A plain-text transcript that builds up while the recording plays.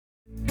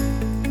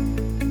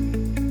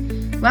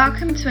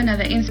Welcome to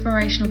another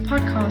inspirational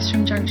podcast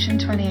from Junction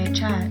 28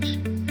 Church.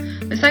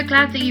 We're so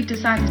glad that you've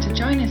decided to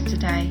join us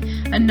today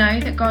and know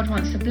that God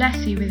wants to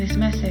bless you with this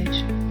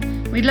message.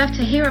 We'd love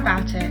to hear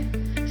about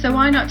it, so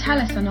why not tell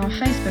us on our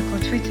Facebook or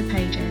Twitter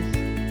pages?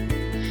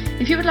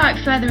 If you would like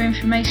further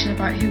information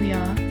about who we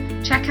are,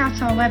 check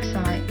out our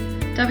website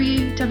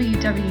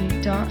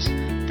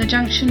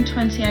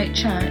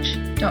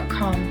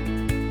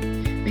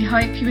www.thejunction28church.com. We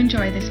hope you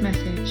enjoy this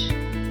message.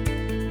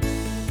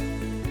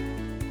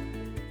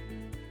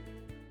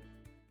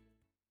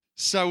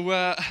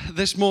 So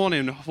this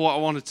morning, what I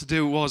wanted to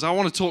do was I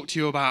want to talk to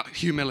you about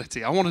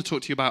humility. I want to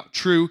talk to you about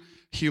true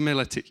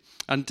humility.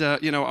 And,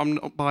 I'm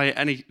not by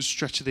any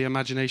stretch of the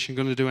imagination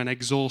going to do an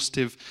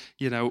exhaustive,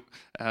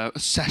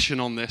 session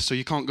on this. So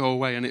you can't go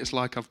away and it's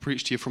like I've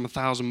preached to you from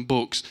 1,000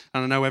 books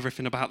and I know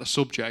everything about the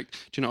subject.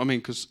 Do you know what I mean?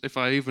 Because if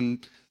I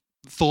even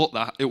thought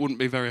that, it wouldn't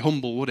be very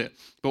humble, would it?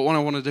 But what I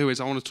want to do is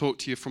I want to talk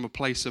to you from a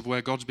place of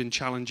where God's been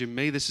challenging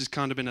me. This has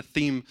kind of been a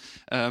theme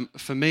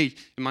for me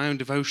in my own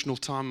devotional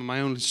time, in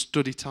my own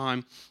study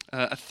time,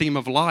 a theme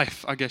of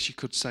life, I guess you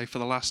could say, for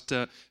the last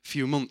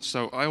few months.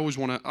 So I always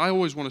want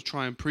to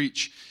try and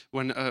preach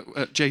when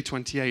at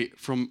J28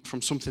 from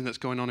something that's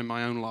going on in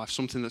my own life,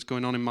 something that's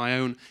going on in my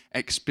own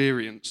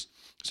experience.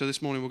 So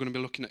this morning we're going to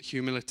be looking at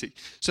humility.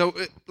 So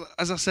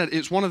as I said,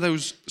 it's one of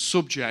those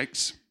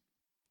subjects.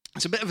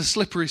 It's a bit of a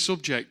slippery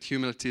subject,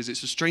 humility is.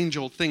 It's a strange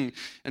old thing,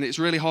 and it's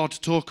really hard to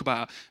talk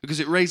about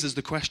because it raises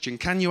the question,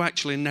 can you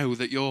actually know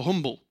that you're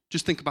humble?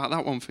 Just think about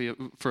that one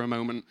for a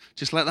moment.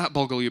 Just let that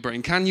boggle your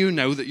brain. Can you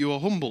know that you are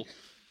humble?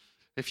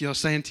 If you're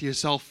saying to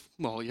yourself,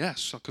 well,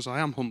 yes, because I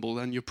am humble,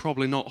 then you're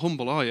probably not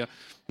humble, are you?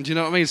 Do you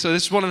know what I mean? So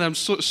this is one of them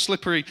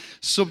slippery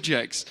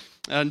subjects.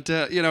 And,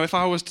 if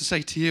I was to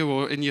say to you,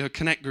 or in your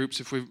Connect groups,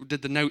 if we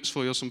did the notes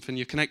for you or something,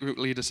 your Connect group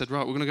leader said,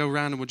 right, we're going to go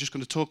around and we're just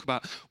going to talk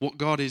about what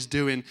God is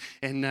doing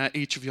in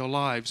each of your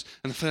lives.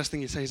 And the first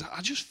thing you say is,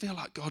 I just feel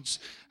like God's,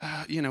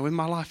 in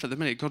my life at the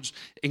minute, God's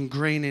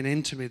ingraining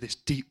into me this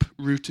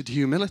deep-rooted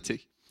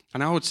humility.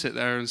 And I would sit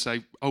there and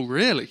say, oh,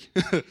 really?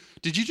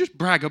 Did you just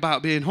brag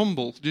about being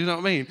humble? Do you know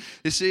what I mean?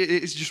 It's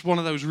just one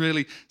of those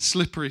really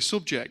slippery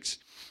subjects.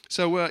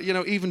 So,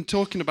 even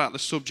talking about the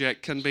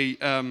subject can be,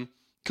 I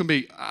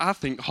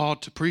think,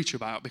 hard to preach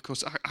about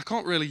because I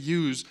can't really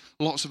use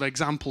lots of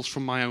examples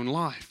from my own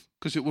life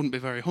because it wouldn't be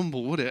very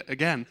humble, would it?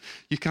 Again,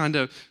 you kind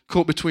of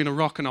caught between a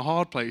rock and a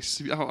hard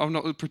place. I'm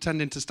not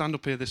pretending to stand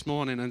up here this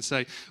morning and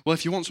say, well,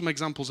 if you want some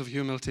examples of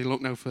humility, look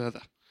no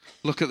further.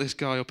 Look at this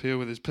guy up here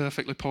with his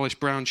perfectly polished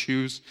brown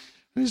shoes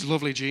and his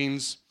lovely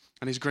jeans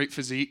and his great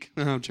physique.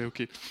 No, I'm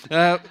joking.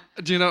 Do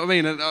you know what I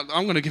mean?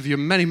 I'm going to give you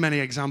many, many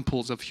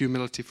examples of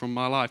humility from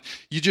my life.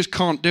 You just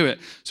can't do it.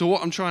 So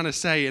what I'm trying to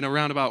say in a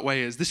roundabout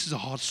way is this is a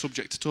hard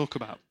subject to talk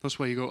about. That's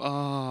where you go,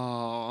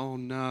 oh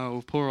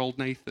no, poor old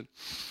Nathan.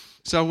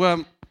 So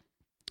I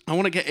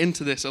want to get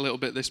into this a little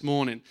bit this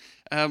morning.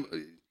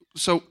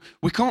 So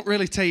we can't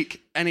really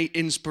take any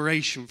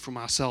inspiration from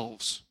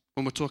ourselves.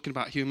 When we're talking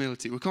about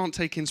humility, we can't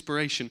take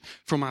inspiration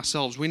from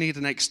ourselves. We need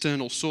an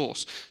external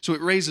source. So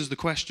it raises the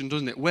question,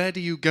 doesn't it? Where do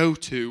you go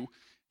to,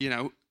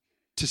 to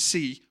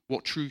see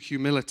what true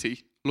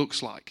humility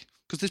looks like?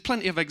 Because there's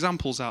plenty of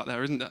examples out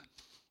there, isn't there?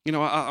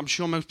 I'm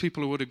sure most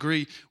people would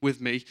agree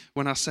with me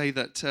when I say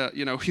that,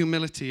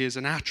 humility is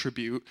an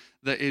attribute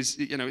that is,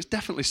 it's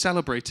definitely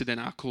celebrated in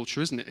our culture,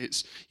 isn't it?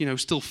 It's,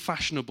 still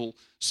fashionable,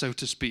 so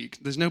to speak.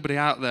 There's nobody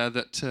out there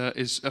that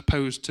is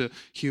opposed to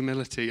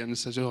humility and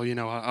says,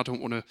 I don't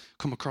want to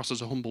come across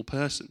as a humble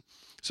person.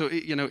 So,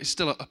 it's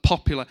still a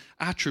popular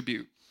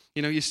attribute.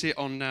 You see it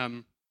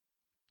on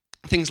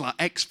things like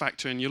X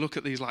Factor, and you look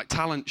at these like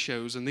talent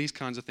shows and these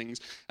kinds of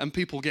things, and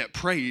people get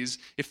praise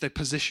if they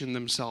position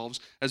themselves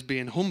as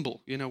being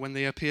humble. When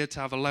they appear to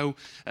have a low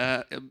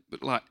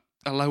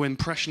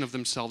impression of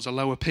themselves, a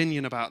low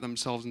opinion about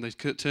themselves, and they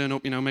turn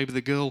up, maybe the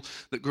girl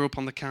that grew up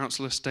on the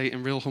council estate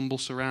in real humble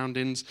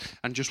surroundings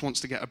and just wants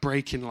to get a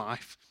break in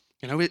life.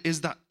 Is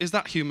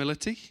that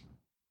humility?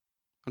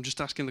 I'm just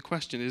asking the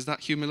question, is that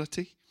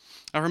humility?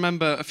 I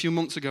remember a few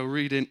months ago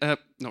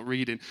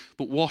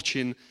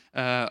watching,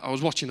 I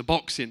was watching the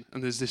boxing,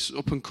 and there's this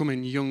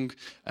up-and-coming young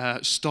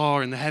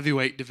star in the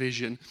heavyweight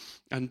division,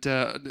 and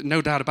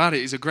no doubt about it,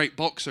 he's a great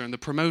boxer, and the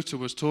promoter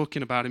was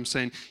talking about him,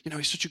 saying,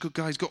 he's such a good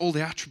guy, he's got all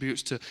the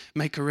attributes to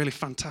make a really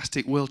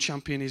fantastic world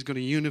champion, he's going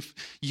to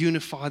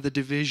unify the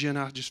division,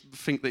 I just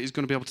think that he's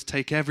going to be able to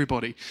take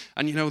everybody,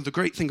 and the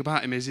great thing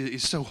about him is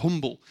he's so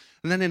humble.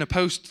 And then in a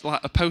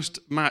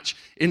post-match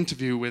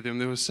interview with him,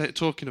 they were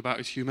talking about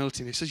his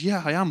humility, and he says,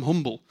 yeah, I am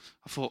humble.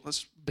 I thought,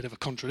 that's a bit of a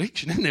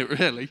contradiction, isn't it,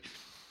 really?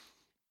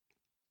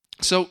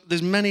 So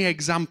there's many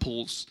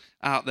examples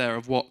out there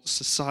of what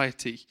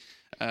society,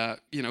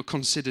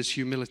 considers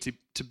humility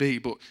to be.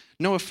 But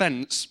no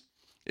offense,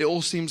 it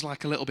all seems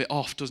like a little bit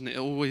off, doesn't it?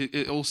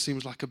 It all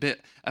seems like a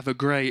bit of a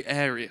grey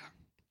area.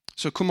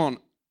 So come on,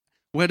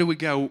 where do we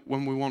go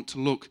when we want to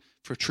look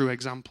for a true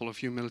example of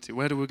humility?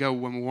 Where do we go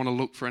when we want to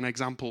look for an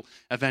example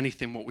of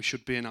anything, what we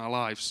should be in our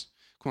lives?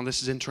 Come on,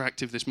 this is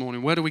interactive this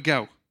morning. Where do we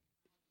go?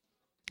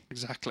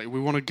 Exactly. We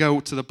want to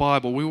go to the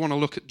Bible. We want to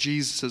look at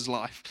Jesus'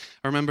 life.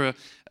 I remember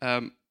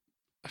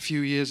a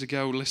few years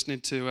ago listening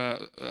to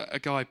a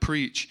guy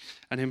preach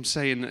and him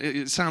saying,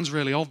 it sounds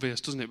really obvious,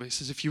 doesn't it? But he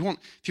says, if you want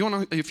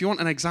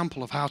an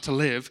example of how to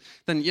live,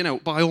 then,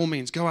 by all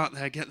means, go out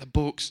there, get the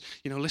books,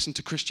 listen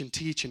to Christian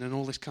teaching and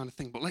all this kind of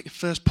thing. But let your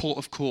first port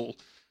of call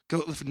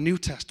go to the New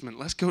Testament.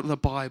 Let's go to the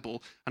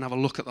Bible and have a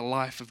look at the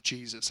life of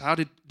Jesus. How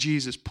did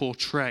Jesus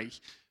portray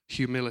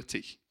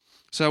humility?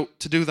 So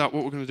to do that,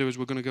 what we're going to do is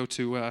we're going to go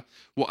to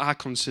what I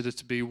consider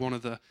to be one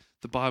of the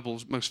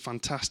Bible's most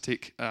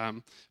fantastic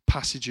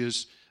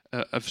passages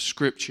of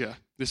Scripture.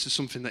 This is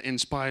something that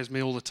inspires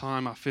me all the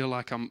time. I feel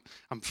like I'm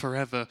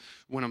forever,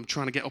 when I'm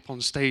trying to get up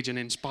on stage and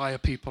inspire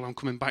people, I'm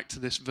coming back to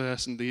this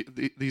verse and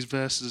these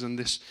verses and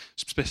this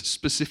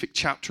specific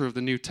chapter of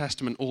the New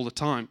Testament all the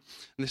time.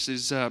 And this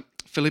is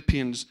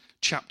Philippians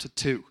chapter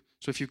 2.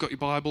 So if you've got your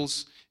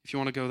Bibles, if you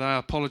want to go there, I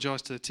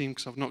apologize to the team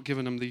because I've not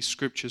given them these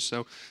scriptures,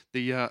 so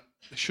they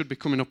should be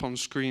coming up on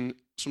screen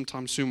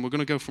sometime soon. We're going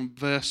to go from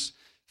verse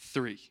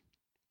 3.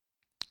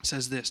 It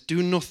says this: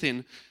 "Do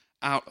nothing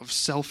out of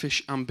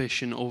selfish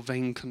ambition or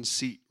vain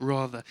conceit,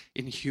 rather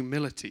in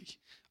humility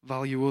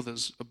value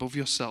others above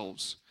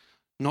yourselves,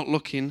 not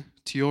looking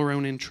to your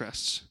own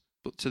interests,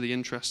 but to the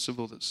interests of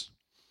others.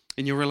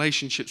 In your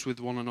relationships with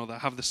one another,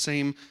 have the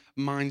same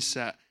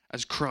mindset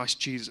as Christ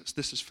Jesus."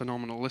 This is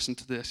phenomenal. Listen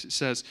to this. It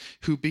says,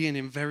 "Who being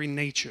in very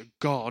nature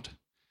God,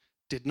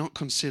 did not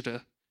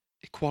consider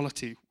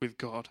equality with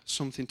God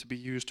something to be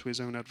used to his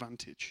own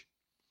advantage.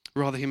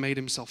 Rather, he made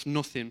himself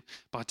nothing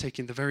by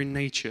taking the very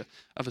nature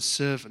of a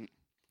servant,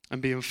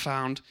 and being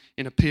found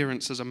in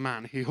appearance as a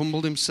man, he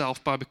humbled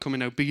himself by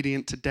becoming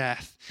obedient to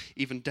death,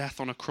 even death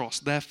on a cross.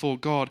 Therefore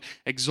God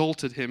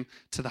exalted him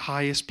to the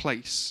highest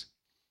place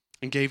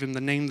and gave him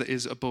the name that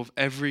is above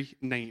every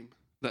name.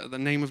 That at the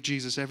name of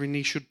Jesus every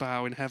knee should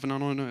bow in heaven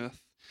and on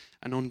earth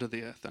and under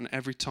the earth, and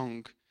every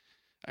tongue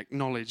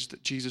acknowledge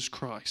that Jesus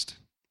Christ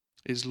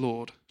is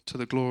Lord, to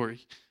the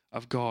glory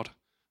of God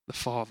the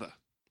Father."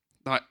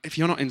 Like, if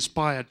you're not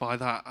inspired by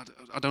that,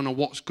 I don't know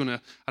what's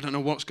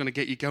gonna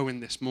get you going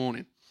this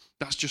morning.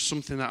 That's just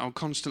something that I'll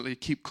constantly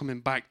keep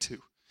coming back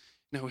to.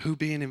 Who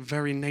being in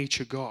very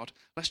nature God.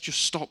 Let's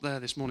just stop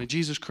there this morning.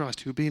 Jesus Christ,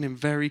 who being in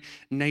very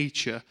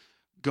nature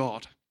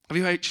God. Have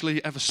you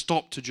actually ever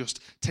stopped to just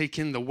take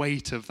in the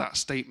weight of that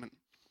statement?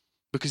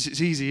 Because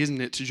it's easy, isn't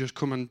it, to just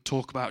come and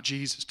talk about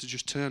Jesus, to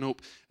just turn up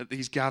at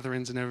these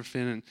gatherings and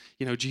everything,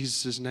 and,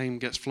 Jesus' name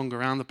gets flung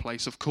around the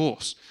place, of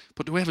course.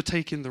 But do we ever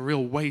take in the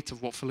real weight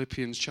of what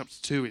Philippians chapter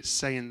 2 is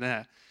saying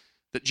there?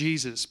 That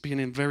Jesus, being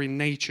in very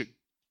nature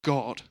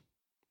God.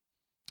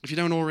 If you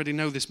don't already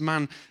know this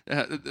man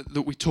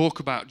that we talk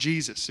about,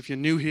 Jesus, if you're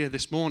new here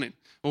this morning,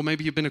 or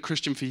maybe you've been a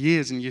Christian for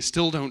years and you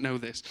still don't know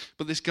this,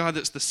 but this guy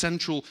that's the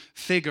central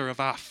figure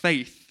of our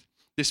faith,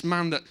 this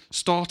man that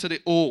started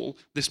it all,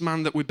 this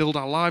man that we build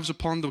our lives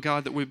upon, the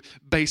guy that we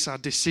base our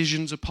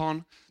decisions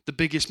upon, the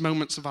biggest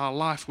moments of our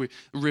life, we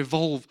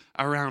revolve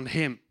around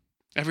him.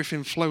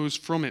 Everything flows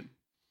from him.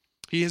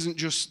 He isn't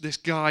just this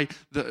guy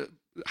that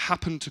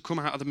happened to come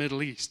out of the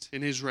Middle East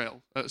in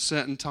Israel at a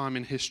certain time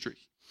in history.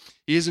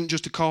 He isn't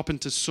just a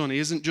carpenter's son. He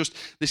isn't just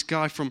this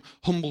guy from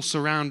humble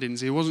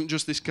surroundings. He wasn't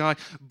just this guy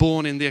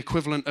born in the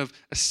equivalent of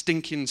a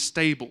stinking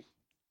stable.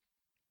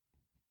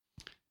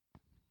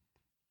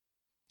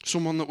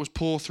 Someone that was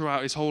poor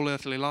throughout his whole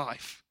earthly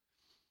life.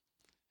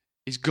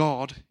 He's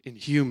God in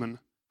human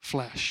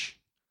flesh.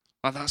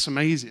 Like, that's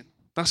amazing.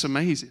 That's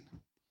amazing.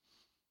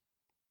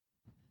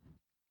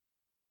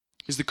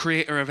 He's the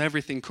creator of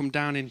everything, come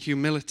down in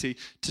humility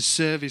to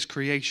serve his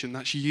creation.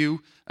 That's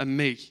you and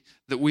me,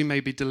 that we may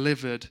be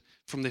delivered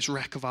from this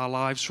wreck of our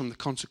lives, from the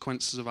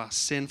consequences of our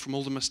sin, from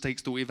all the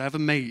mistakes that we've ever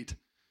made.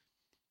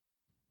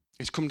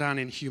 He's come down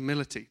in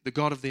humility. The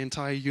God of the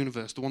entire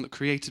universe, the one that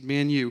created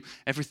me and you,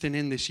 everything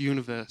in this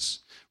universe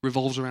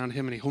revolves around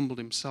him, and he humbled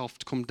himself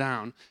to come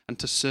down and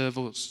to serve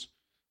us.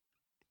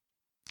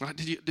 Right?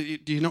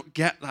 Do you not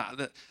get that?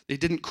 That he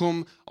didn't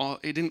come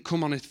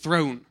on a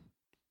throne.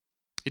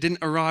 He didn't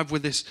arrive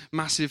with this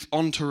massive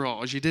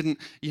entourage. He didn't,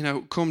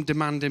 come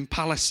demanding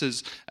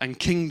palaces and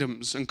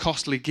kingdoms and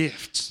costly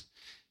gifts.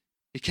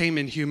 He came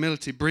in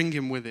humility,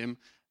 bringing with him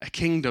a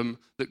kingdom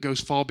that goes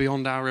far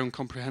beyond our own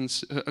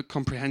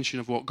comprehension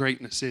of what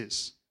greatness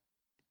is.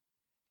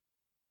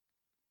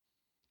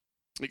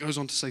 It goes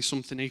on to say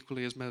something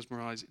equally as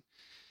mesmerizing.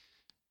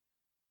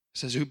 It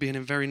says, "Who being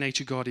in very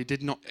nature God, he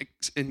did not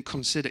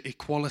consider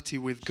equality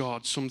with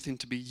God something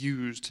to be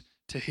used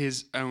to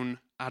his own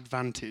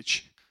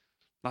advantage."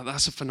 Like,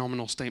 that's a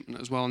phenomenal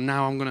statement as well. And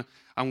now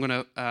I'm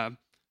gonna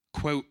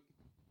quote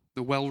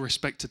the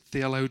well-respected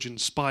theologian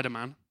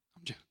Spider-Man.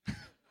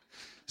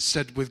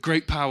 Said, "With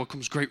great power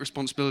comes great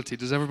responsibility."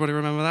 Does everybody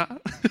remember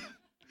that?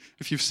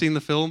 If you've seen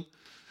the film,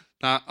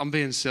 Now, I'm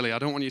being silly. I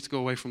don't want you to go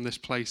away from this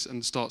place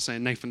and start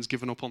saying Nathan's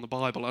given up on the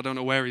Bible. I don't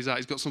know where he's at.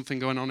 He's got something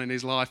going on in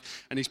his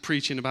life, and he's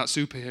preaching about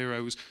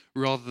superheroes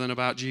rather than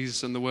about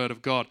Jesus and the Word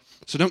of God.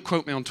 So don't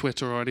quote me on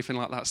Twitter or anything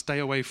like that. Stay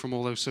away from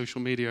all those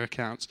social media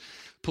accounts.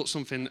 Put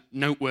something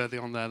noteworthy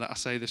on there that I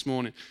say this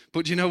morning.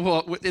 But you know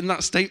what? In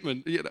that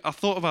statement, I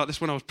thought about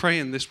this when I was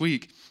praying this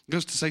week. It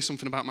goes to say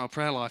something about my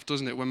prayer life,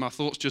 doesn't it? When my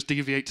thoughts just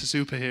deviate to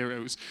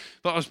superheroes.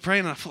 But I was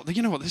praying and I thought,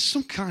 you know what? There's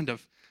some kind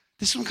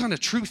of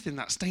truth in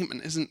that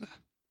statement, isn't there?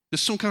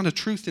 There's some kind of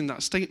truth in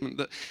that statement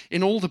that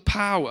in all the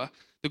power,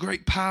 the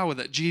great power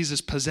that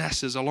Jesus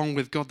possesses along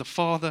with God the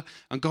Father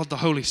and God the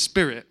Holy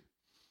Spirit,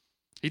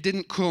 he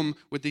didn't come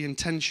with the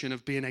intention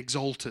of being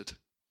exalted.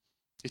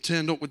 He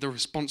turned up with the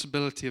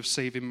responsibility of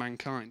saving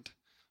mankind.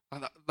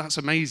 That's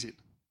amazing.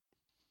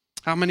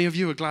 How many of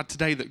you are glad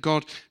today that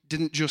God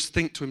didn't just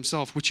think to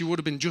himself, which he would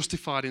have been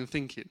justified in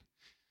thinking,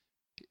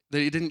 that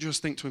he didn't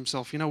just think to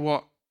himself, you know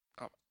what,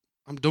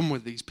 I'm done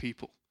with these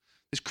people.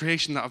 This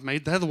creation that I've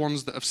made, they're the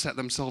ones that have set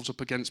themselves up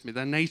against me.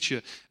 Their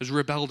nature has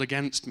rebelled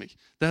against me.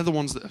 They're the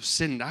ones that have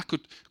sinned. I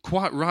could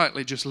quite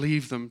rightly just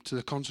leave them to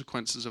the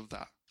consequences of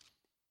that.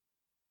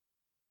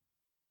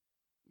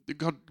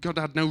 God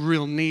had no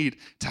real need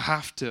to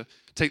have to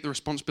take the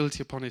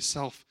responsibility upon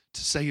himself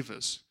to save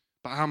us.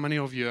 But how many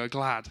of you are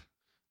glad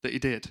that he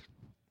did?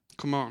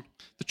 Come on.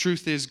 The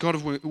truth is,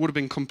 God would have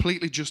been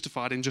completely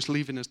justified in just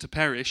leaving us to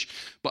perish.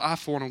 But I,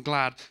 for one, am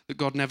glad that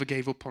God never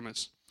gave up on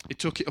us. He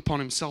took it upon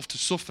himself to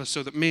suffer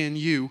so that me and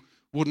you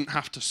wouldn't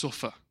have to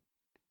suffer.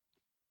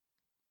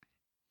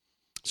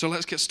 So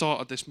let's get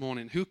started this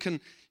morning. Who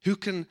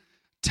can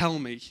tell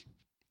me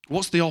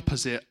what's the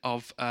opposite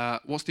of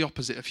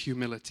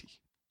humility?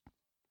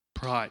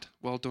 Pride.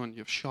 Well done.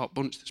 You're a sharp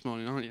bunch this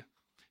morning, aren't you?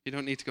 You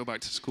don't need to go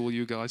back to school,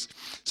 you guys.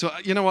 So,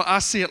 you know what? I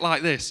see it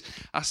like this.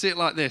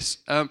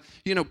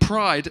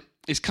 Pride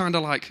is kind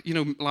of like,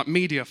 like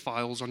media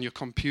files on your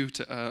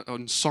computer,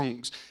 on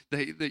songs.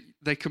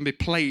 They can be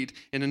played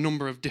in a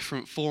number of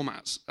different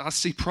formats. I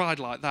see pride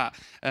like that,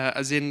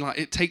 as in like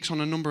it takes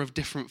on a number of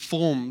different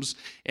forms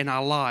in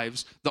our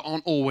lives that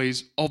aren't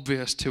always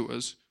obvious to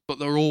us, but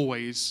they're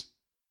always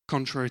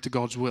contrary to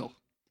God's will.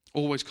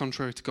 Always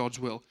contrary to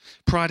God's will.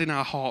 Pride in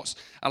our hearts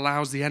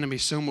allows the enemy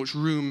so much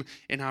room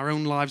in our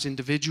own lives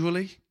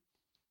individually.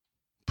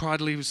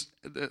 Pride leaves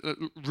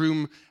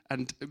room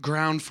and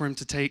ground for him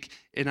to take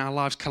in our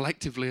lives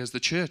collectively as the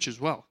church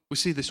as well. We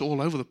see this all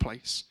over the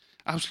place.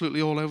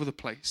 Absolutely all over the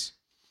place.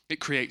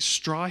 It creates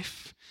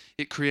strife.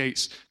 It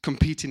creates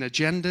competing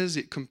agendas.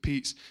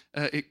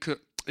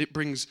 It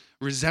brings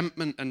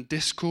resentment and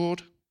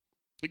discord.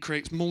 It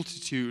creates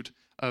multitude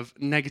of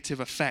negative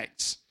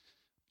effects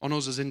on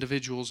us as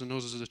individuals and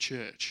us as a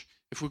church.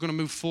 If we're going to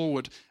move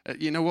forward,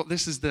 you know what?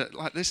 This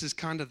is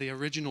kind of the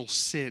original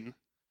sin.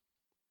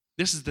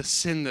 This is the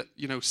sin that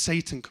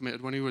Satan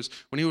committed when he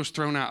was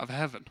thrown out of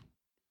heaven.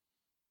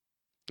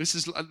 This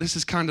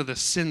is kind of the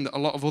sin that a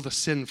lot of other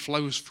sin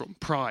flows from.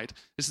 Pride.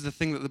 This is the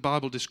thing that the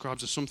Bible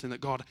describes as something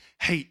that God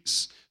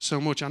hates so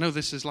much. I know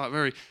this is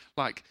very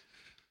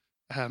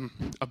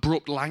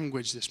abrupt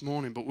language this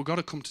morning, but we've got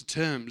to come to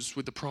terms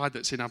with the pride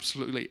that's in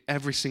absolutely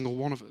every single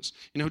one of us.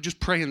 Just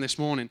praying this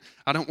morning,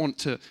 I don't want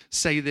to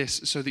say this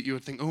so that you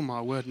would think, oh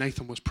my word,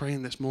 Nathan was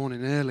praying this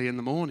morning early in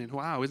the morning.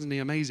 Wow, isn't he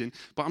amazing?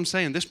 But I'm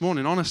saying this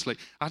morning, honestly,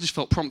 I just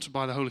felt prompted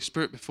by the Holy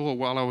Spirit before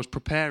while I was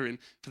preparing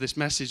for this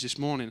message this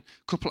morning.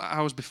 A couple of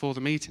hours before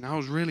the meeting, I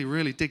was really,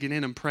 really digging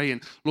in and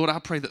praying, Lord, I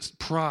pray that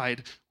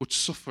pride would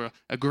suffer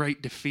a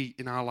great defeat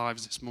in our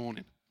lives this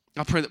morning.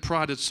 I pray that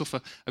pride would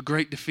suffer a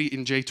great defeat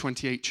in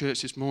J28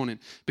 Church this morning,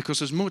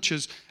 because as much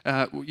as,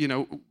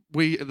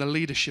 we, the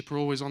leadership, are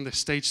always on this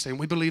stage saying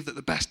we believe that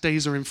the best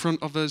days are in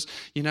front of us,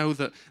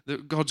 that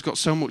God's got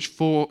so much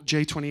for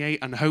J28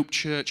 and Hope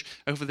Church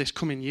over this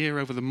coming year,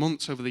 over the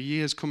months, over the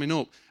years coming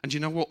up. And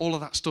you know what? All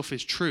of that stuff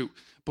is true,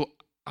 but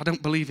I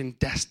don't believe in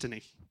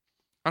destiny.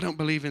 I don't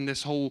believe in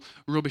this whole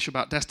rubbish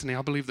about destiny.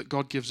 I believe that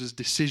God gives us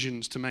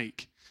decisions to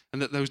make,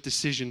 and that those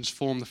decisions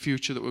form the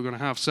future that we're going to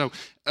have. So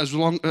as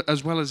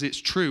well as it's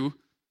true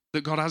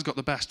that God has got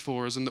the best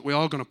for us and that we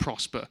are going to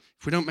prosper,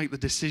 if we don't make the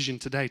decision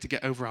today to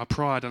get over our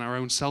pride and our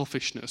own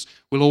selfishness,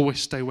 we'll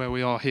always stay where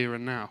we are here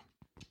and now.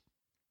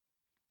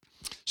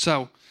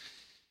 So,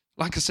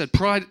 like I said,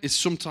 pride is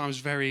sometimes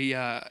very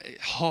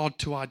hard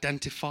to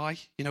identify.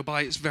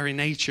 By its very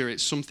nature,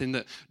 it's something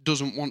that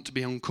doesn't want to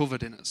be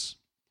uncovered in us.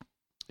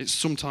 It's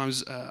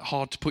sometimes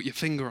hard to put your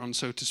finger on,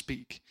 so to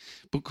speak,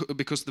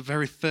 because the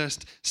very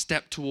first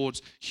step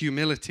towards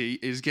humility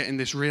is getting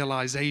this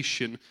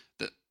realization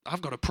that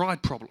I've got a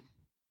pride problem.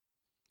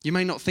 You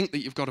may not think that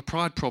you've got a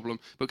pride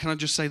problem, but can I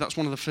just say that's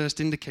one of the first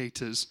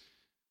indicators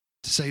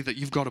to say that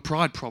you've got a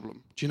pride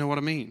problem? Do you know what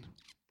I mean?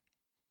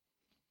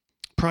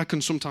 Pride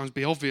can sometimes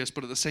be obvious,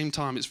 but at the same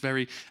time, it's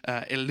very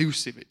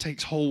elusive. It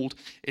takes hold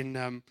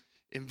in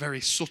very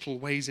subtle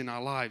ways in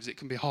our lives. It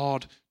can be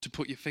hard to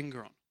put your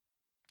finger on.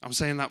 I'm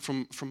saying that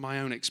from my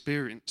own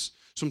experience.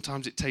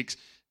 Sometimes it takes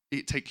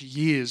it takes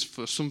years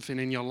for something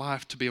in your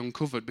life to be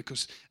uncovered,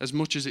 because as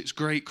much as it's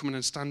great coming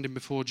and standing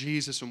before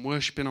Jesus and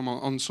worshiping him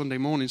on Sunday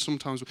morning,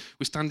 sometimes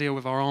we stand here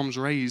with our arms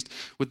raised,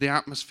 with the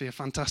atmosphere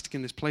fantastic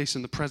in this place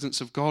and the presence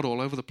of God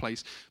all over the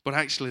place. But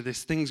actually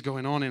there's things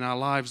going on in our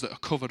lives that are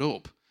covered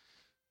up.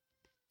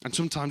 And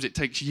sometimes it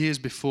takes years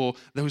before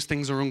those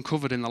things are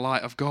uncovered in the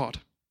light of God.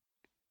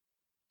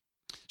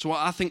 So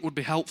what I think would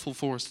be helpful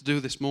for us to do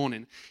this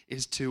morning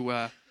is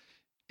to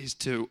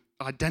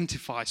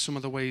identify some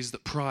of the ways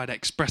that pride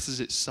expresses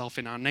itself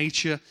in our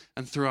nature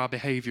and through our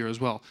behavior as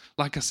well.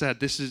 Like I said,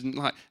 this isn't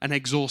like an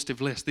exhaustive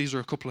list. These are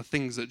a couple of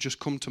things that just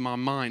come to my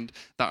mind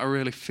that I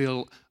really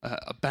feel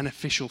are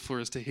beneficial for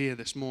us to hear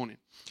this morning.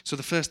 So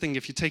the first thing,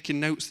 if you're taking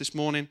notes this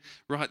morning,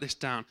 write this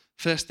down.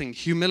 First thing,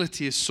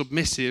 humility is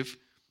submissive,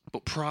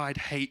 but pride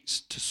hates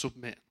to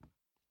submit.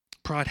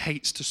 Pride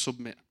hates to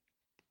submit.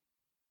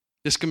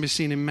 This can be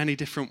seen in many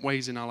different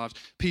ways in our lives.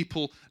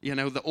 People,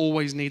 that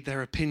always need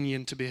their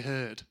opinion to be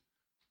heard.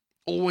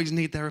 Always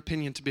need their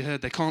opinion to be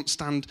heard. They can't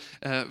stand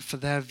for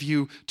their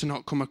view to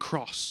not come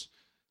across.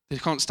 They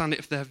can't stand it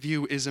if their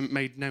view isn't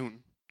made known.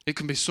 It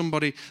can be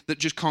somebody that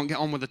just can't get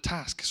on with a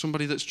task,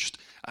 somebody that's just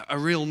a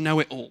real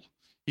know-it-all.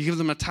 You give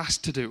them a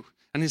task to do,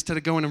 and instead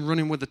of going and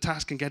running with the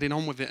task and getting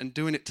on with it and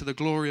doing it to the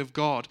glory of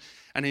God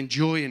and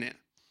enjoying it,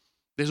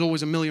 there's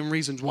always a million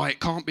reasons why it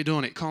can't be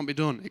done, it can't be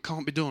done, it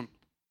can't be done.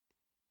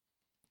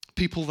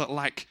 People that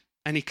lack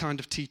any kind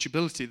of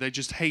teachability, they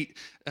just hate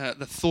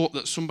the thought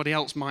that somebody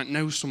else might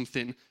know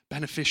something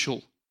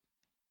beneficial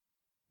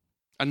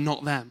and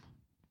not them.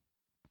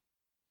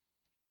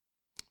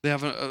 They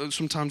have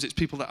sometimes it's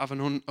people that have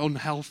an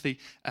unhealthy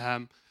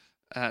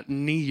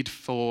need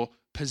for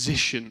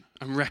position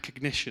and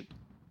recognition.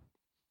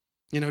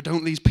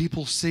 Don't these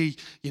people see,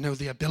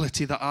 the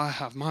ability that I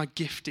have, my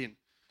gifting?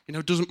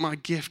 Doesn't my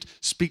gift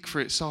speak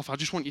for itself? I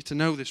just want you to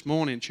know this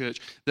morning,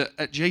 church, that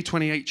at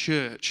J28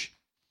 Church,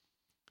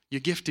 your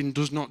gifting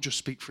does not just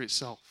speak for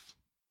itself.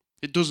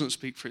 It doesn't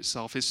speak for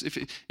itself.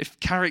 If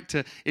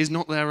character is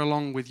not there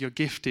along with your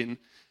gifting,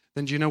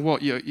 then do you know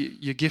what?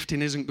 Your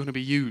gifting isn't going to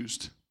be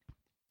used.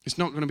 It's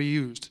not going to be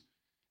used.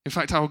 In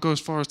fact, I will go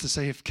as far as to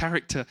say if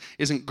character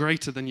isn't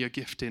greater than your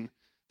gifting,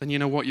 then you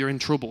know what? You're in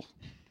trouble.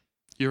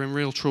 You're in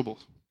real trouble.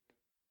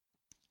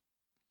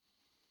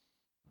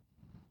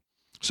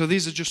 So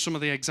these are just some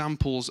of the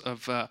examples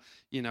of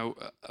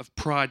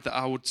pride that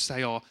I would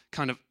say are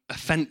kind of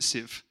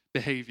offensive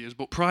behaviors,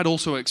 but pride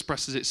also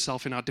expresses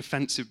itself in our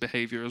defensive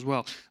behavior as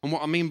well. And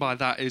what I mean by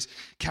that is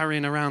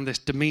carrying around this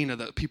demeanor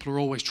that people are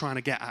always trying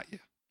to get at you.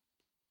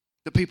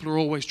 That people are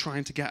always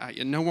trying to get at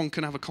you. No one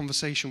can have a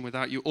conversation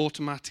without you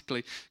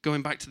automatically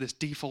going back to this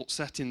default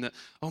setting that,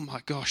 oh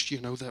my gosh,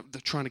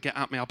 they're trying to get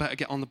at me. I better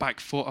get on the back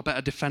foot. I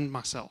better defend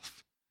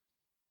myself.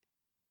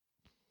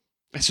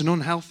 It's an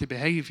unhealthy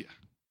behavior.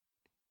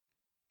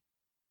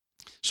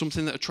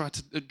 Something that try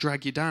to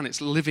drag you down.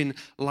 It's living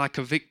like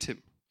a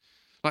victim.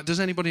 Like,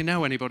 does anybody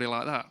know anybody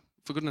like that?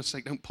 For goodness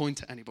sake, don't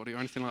point at anybody or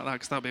anything like that,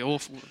 because that'd be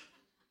awful.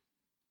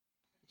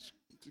 This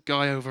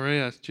guy over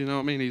here, do you know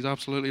what I mean? He's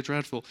absolutely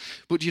dreadful.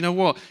 But do you know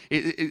what?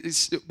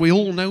 We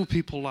all know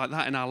people like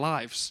that in our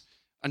lives.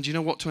 And do you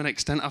know what? To an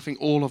extent, I think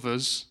all of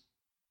us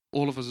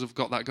have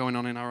got that going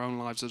on in our own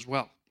lives as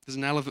well. There's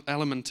an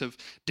element of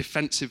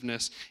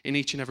defensiveness in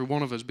each and every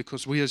one of us,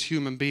 because we as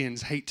human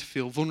beings hate to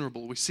feel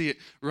vulnerable. We see it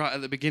right at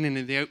the beginning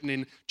in the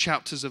opening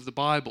chapters of the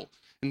Bible.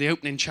 In the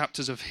opening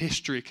chapters of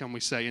history, can we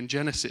say, in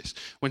Genesis,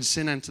 when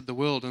sin entered the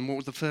world, and what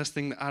was the first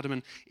thing that Adam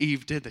and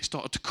Eve did? They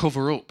started to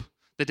cover up.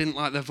 They didn't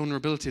like their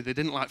vulnerability. They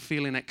didn't like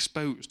feeling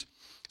exposed.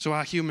 So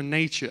our human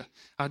nature,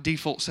 our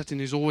default setting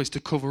is always to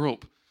cover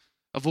up.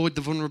 Avoid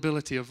the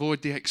vulnerability,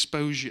 avoid the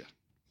exposure.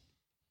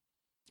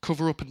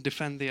 Cover up and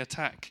defend the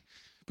attack.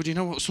 But you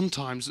know what?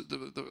 Sometimes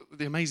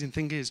the amazing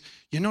thing is,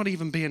 you're not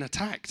even being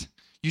attacked.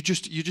 You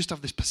just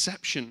have this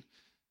perception.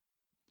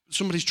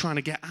 Somebody's trying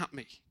to get at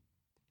me.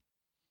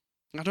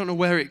 I don't know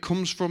where it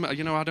comes from. I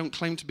don't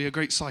claim to be a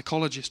great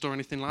psychologist or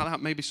anything like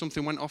that. Maybe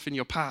something went off in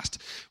your past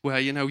where,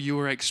 you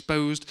were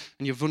exposed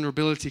and your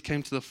vulnerability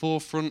came to the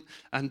forefront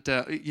and,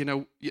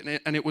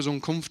 and it was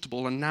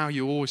uncomfortable. And now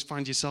you always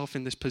find yourself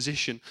in this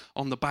position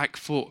on the back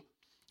foot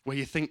where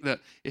you think that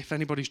if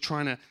anybody's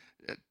trying to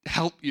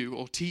help you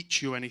or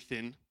teach you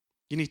anything,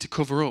 you need to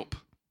cover up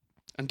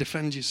and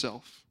defend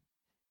yourself.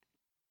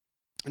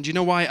 And do you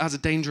know why it has a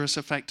dangerous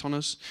effect on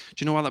us?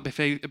 Do you know why that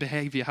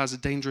behavior has a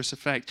dangerous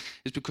effect?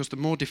 It's because the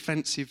more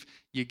defensive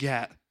you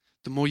get,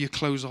 the more you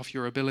close off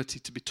your ability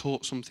to be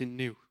taught something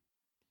new.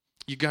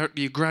 You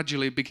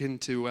gradually begin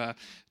to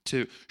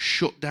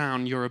shut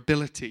down your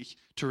ability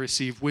to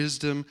receive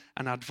wisdom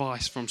and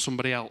advice from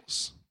somebody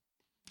else.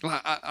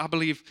 I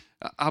believe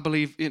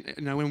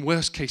in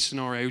worst case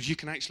scenarios, you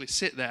can actually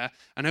sit there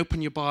and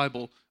open your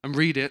Bible and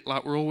read it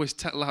like we're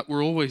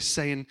always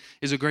saying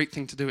is a great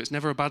thing to do. It's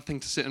never a bad thing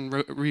to sit and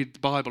read the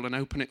Bible and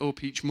open it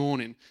up each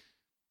morning.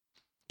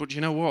 But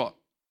you know what?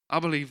 I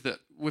believe that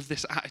with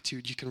this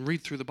attitude, you can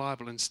read through the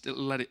Bible and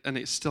still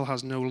it still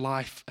has no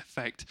life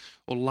effect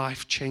or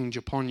life change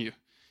upon you.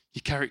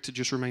 Your character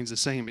just remains the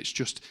same.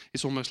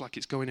 It's almost like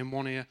it's going in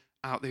one ear,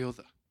 out the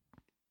other.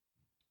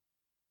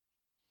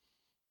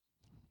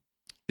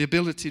 The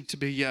ability to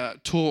be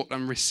taught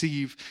and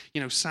receive,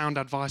 sound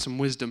advice and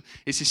wisdom.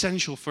 It's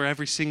essential for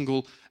every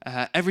single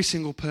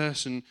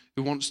person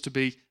who wants to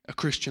be a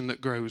Christian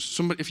that grows.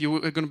 If you're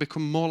going to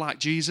become more like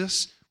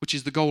Jesus, which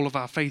is the goal of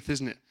our faith,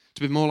 isn't it?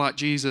 To be more like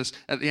Jesus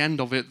at the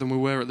end of it than we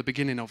were at the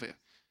beginning of it.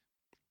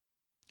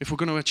 If we're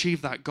going to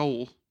achieve that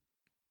goal,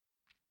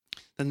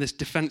 then this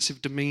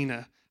defensive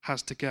demeanor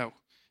has to go.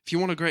 If you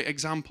want a great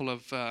example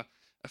of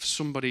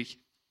somebody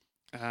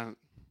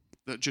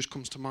that just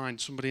comes to mind,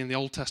 somebody in the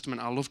Old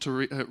Testament I love to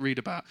read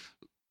about,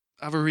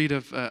 have a read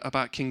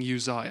about King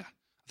Uzziah.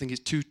 I think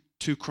it's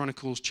 2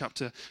 Chronicles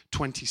chapter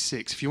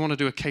 26. If you want to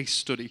do a case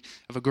study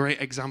of a great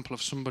example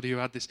of somebody who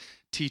had this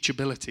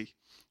teachability,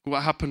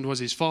 what happened was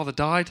his father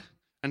died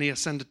and he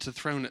ascended to the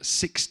throne at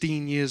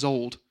 16 years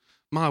old.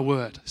 My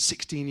word,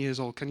 16 years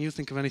old. Can you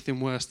think of anything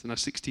worse than a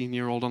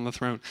 16-year-old on the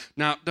throne?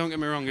 Now, don't get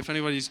me wrong, if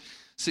anybody's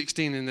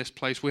 16 in this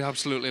place, we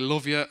absolutely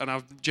love you, and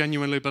I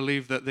genuinely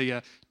believe that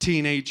the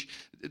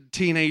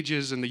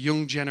teenagers and the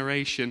young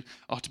generation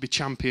are to be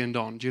championed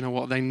on. Do you know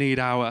what?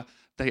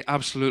 They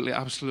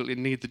absolutely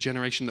need the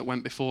generation that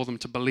went before them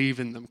to believe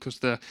in them, because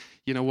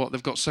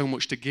they've got so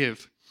much to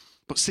give.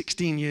 But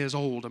 16 years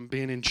old and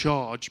being in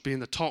charge, being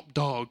the top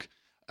dog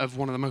of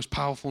one of the most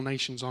powerful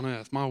nations on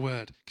earth, my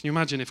word. Can you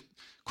imagine if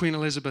Queen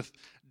Elizabeth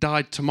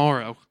died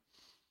tomorrow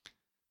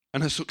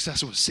and her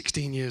successor was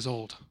 16 years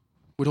old?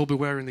 We'd all be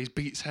wearing these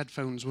Beats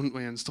headphones, wouldn't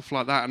we, and stuff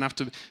like that, and have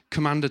to be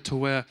commanded to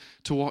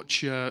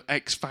watch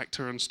X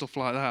Factor and stuff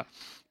like that.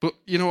 But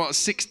you know what,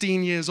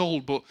 16 years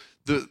old, but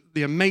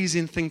the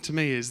amazing thing to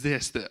me is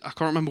this, that I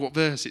can't remember what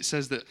verse it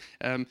says, that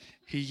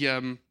he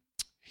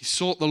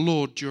sought the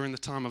Lord during the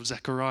time of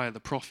Zechariah the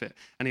prophet,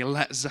 and he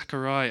let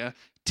Zechariah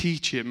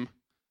teach him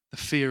the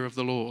fear of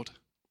the Lord.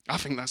 I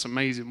think that's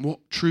amazing. What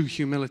true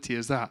humility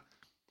is that?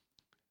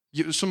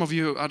 Some of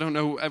you, I don't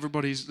know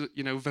everybody's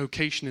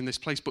vocation in this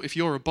place, but if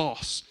you're a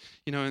boss,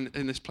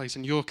 in this place,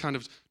 and you're kind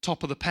of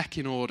top of the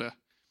pecking order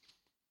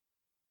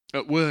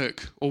at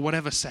work or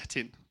whatever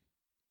setting,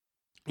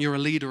 you're a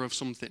leader of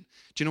something.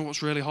 Do you know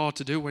what's really hard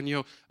to do when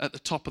you're at the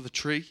top of the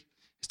tree?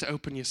 Is to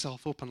open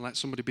yourself up and let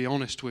somebody be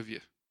honest with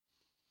you.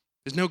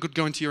 There's no good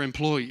going to your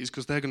employees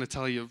because they're going to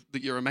tell you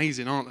that you're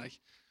amazing, aren't they?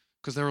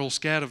 Because they're all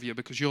scared of you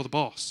because you're the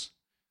boss.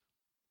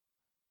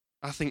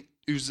 I think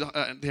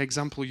the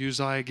example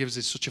Uzziah gives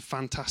is such a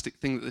fantastic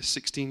thing, that this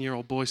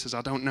 16-year-old boy says,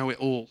 I don't know it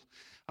all.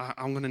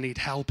 I'm going to need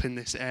help in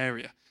this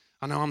area.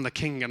 I know I'm the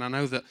king and I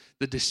know that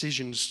the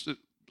decisions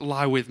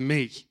lie with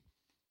me,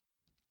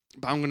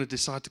 but I'm going to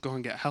decide to go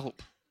and get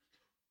help.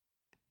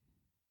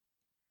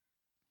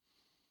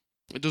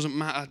 It doesn't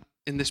matter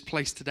in this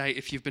place today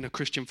if you've been a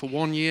Christian for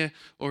 1 year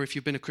or if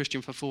you've been a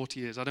Christian for 40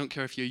 years. I don't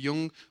care if you're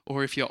young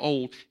or if you're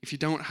old. If you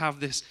don't have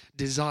this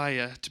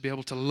desire to be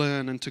able to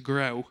learn and to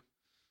grow,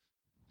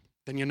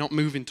 then you're not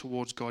moving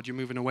towards God, you're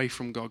moving away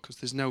from God, because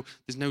there's no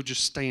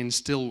just staying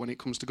still when it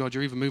comes to God.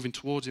 You're either moving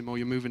towards him or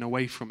you're moving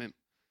away from him.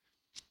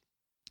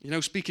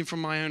 Speaking from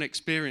my own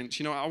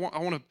experience, I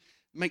want to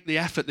make the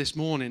effort this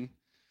morning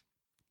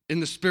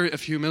in the spirit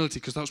of humility,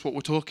 because that's what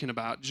we're talking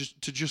about,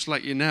 just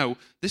let you know,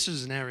 this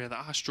is an area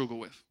that I struggle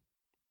with.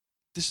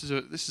 This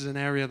is an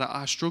area that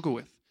I struggle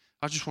with.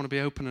 I just want to be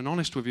open and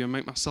honest with you and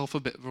make myself a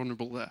bit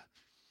vulnerable there.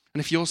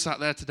 And if you're sat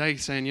there today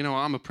saying,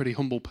 I'm a pretty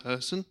humble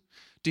person,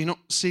 do you not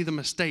see the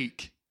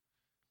mistake?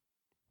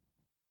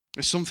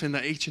 It's something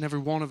that each and every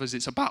one of us,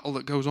 it's a battle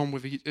that goes on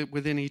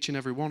within each and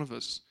every one of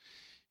us.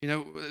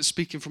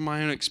 Speaking from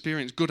my own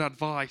experience, good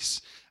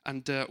advice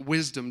and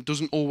wisdom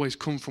doesn't always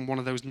come from one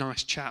of those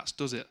nice chats,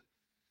 does it?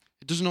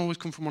 It doesn't always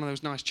come from one of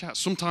those nice chats.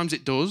 Sometimes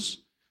it does,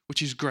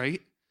 which is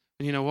great.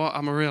 And you know what?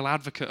 I'm a real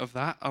advocate of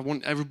that. I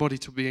want everybody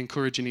to be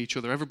encouraging each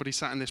other. Everybody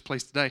sat in this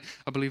place today,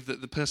 I believe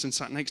that the person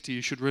sat next to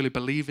you should really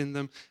believe in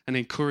them and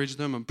encourage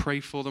them and pray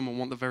for them and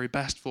want the very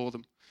best for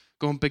them.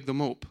 Go and big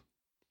them up.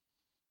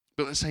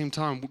 But at the same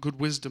time, good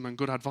wisdom and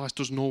good advice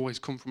doesn't always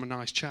come from a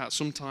nice chat.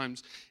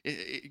 Sometimes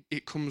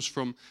it comes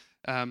from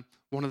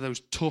one of those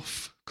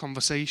tough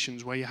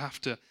conversations where you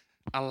have to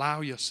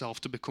allow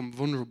yourself to become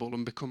vulnerable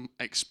and become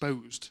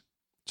exposed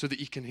so that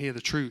you can hear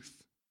the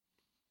truth.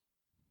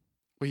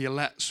 Where you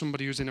let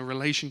somebody who's in a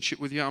relationship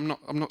with you, I'm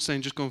not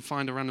saying just go and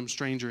find a random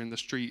stranger in the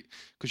street,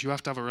 because you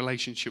have to have a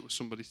relationship with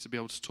somebody to be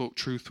able to talk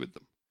truth with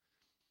them.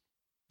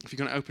 If you're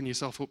going to open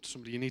yourself up to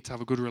somebody, you need to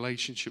have a good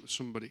relationship with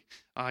somebody,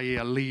 i.e.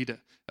 a leader,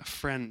 a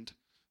friend,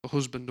 a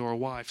husband or a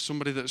wife,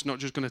 somebody that's not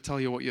just going to tell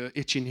you what your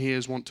itching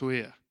ears want to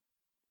hear.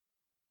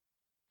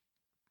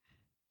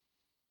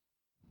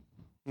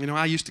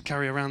 I used to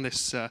carry around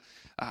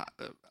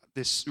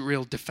this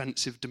real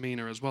defensive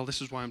demeanor as well.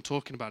 This is why I'm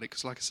talking about it,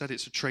 because like I said,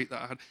 it's a trait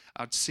that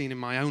I'd seen in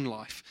my own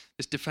life.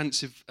 This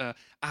defensive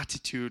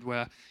attitude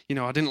where,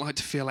 I didn't like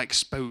to feel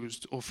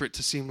exposed or for it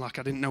to seem like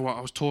I didn't know what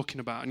I was talking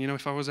about. And,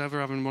 if I was ever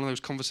having one of those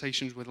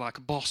conversations with like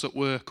a boss at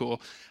work or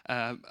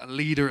a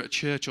leader at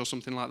church or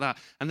something like that,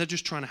 and they're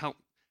just trying to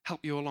help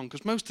you along,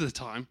 because most of the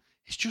time,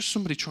 it's just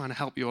somebody trying to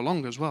help you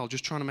along as well,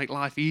 just trying to make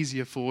life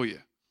easier for you.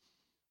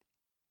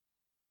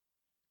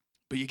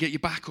 But you get your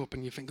back up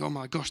and you think, oh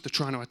my gosh, they're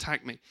trying to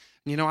attack me.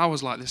 And I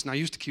was like this, and I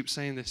used to keep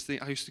saying this thing.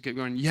 I used to keep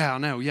going, yeah, I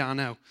know, yeah, I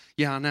know,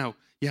 yeah, I know,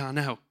 yeah, I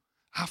know.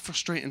 How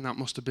frustrating that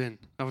must have been,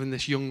 having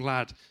this young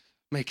lad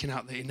making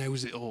out that he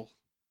knows it all.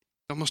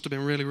 That must have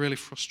been really, really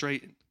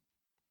frustrating.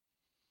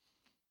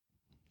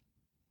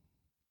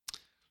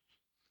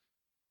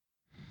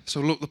 So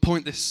look, the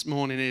point this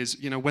morning is,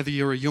 whether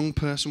you're a young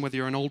person, whether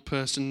you're an old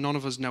person, none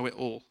of us know it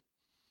all.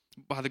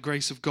 By the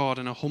grace of God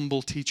and a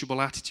humble, teachable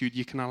attitude,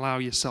 you can allow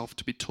yourself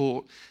to be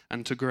taught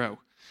and to grow.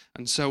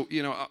 And so,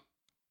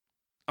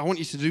 I want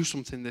you to do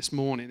something this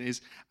morning,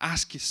 is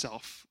ask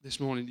yourself this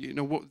morning,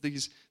 what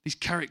these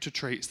character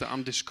traits that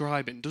I'm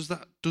describing, does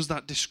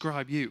that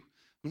describe you?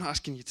 I'm not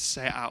asking you to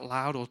say it out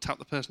loud or tap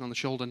the person on the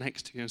shoulder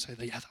next to you and say,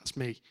 yeah, that's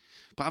me.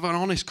 But have an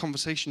honest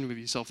conversation with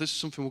yourself. This is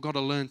something we've got to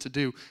learn to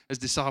do as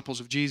disciples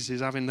of Jesus,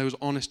 is having those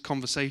honest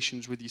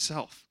conversations with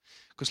yourself.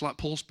 Because like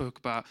Paul spoke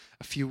about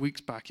a few weeks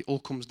back, it all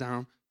comes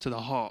down to the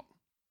heart.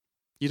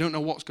 You don't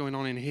know what's going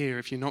on in here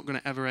if you're not going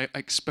to ever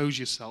expose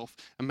yourself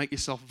and make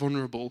yourself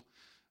vulnerable.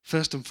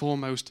 First and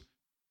foremost,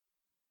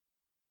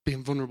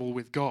 being vulnerable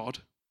with God,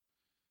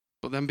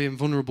 but then being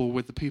vulnerable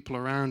with the people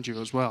around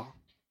you as well.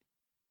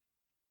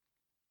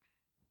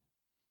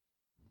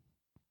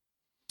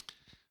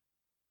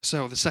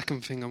 So the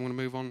second thing, I'm going to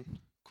move on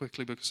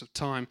quickly because of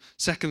time.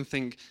 Second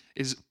thing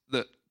is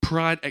that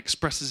pride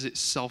expresses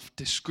itself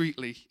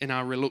discreetly in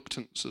our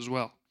reluctance as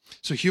well.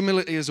 So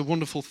humility is a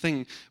wonderful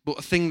thing, but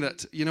a thing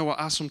that,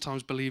 I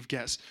sometimes believe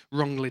gets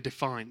wrongly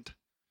defined.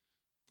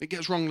 It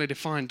gets wrongly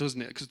defined,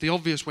 doesn't it? Because the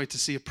obvious way to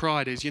see a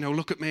pride is,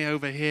 look at me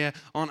over here,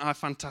 aren't I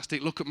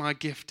fantastic? Look at my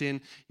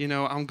gifting,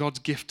 I'm God's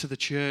gift to the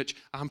church,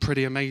 I'm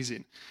pretty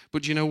amazing.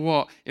 But you know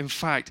what? In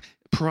fact,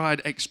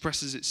 pride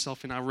expresses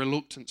itself in our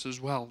reluctance as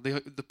well.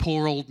 The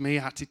poor old me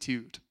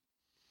attitude.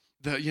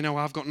 That,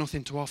 I've got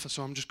nothing to offer,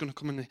 so I'm just going to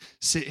come and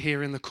sit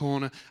here in the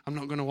corner. I'm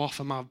not going to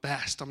offer my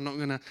best. I'm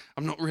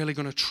not really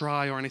going to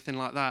try or anything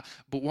like that.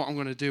 But what I'm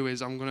going to do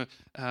is I'm going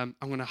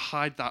to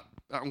hide that.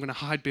 I'm going to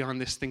hide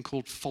behind this thing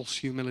called false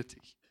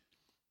humility.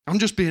 I'm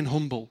just being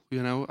humble,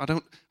 I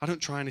don't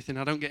try anything.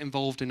 I don't get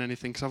involved in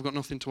anything because I've got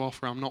nothing to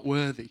offer. I'm not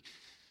worthy.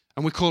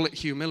 And we call it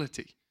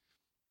humility.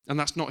 And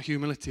that's not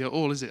humility at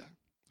all, is it?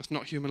 That's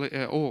not humility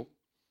at all.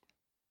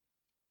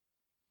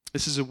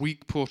 This is a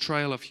weak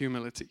portrayal of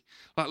humility.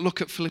 Like, look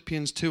at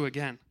Philippians 2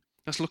 again.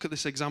 Let's look at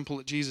this example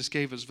that Jesus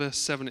gave us. Verse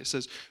 7, it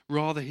says,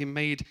 rather he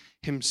made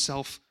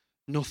himself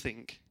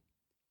nothing,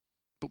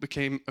 but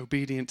became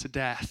obedient to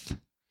death,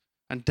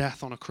 and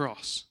death on a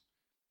cross.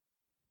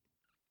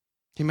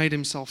 He made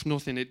himself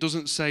nothing. It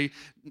doesn't say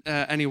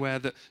anywhere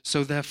that,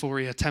 so therefore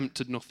he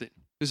attempted nothing.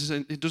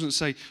 It doesn't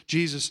say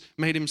Jesus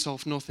made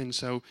himself nothing,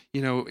 so,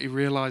 he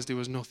realized he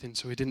was nothing,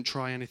 so he didn't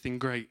try anything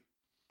great.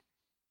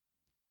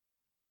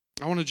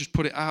 I want to just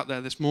put it out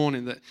there this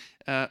morning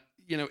that,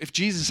 if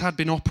Jesus had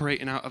been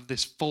operating out of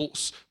this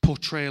false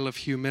portrayal of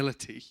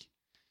humility,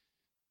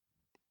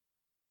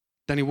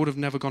 then he would have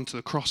never gone to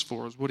the cross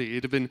for us, would he?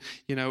 He'd have been,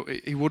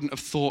 he wouldn't have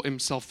thought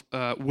himself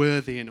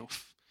worthy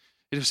enough.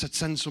 He'd have said,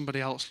 send somebody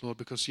else, Lord,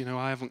 because,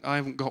 I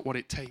haven't got what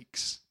it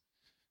takes.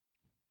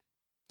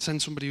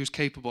 Send somebody who's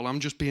capable. I'm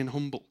just being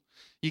humble.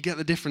 You get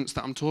the difference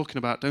that I'm talking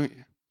about, don't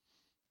you?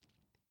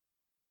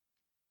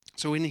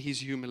 So in his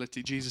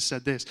humility, Jesus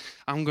said this,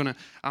 I'm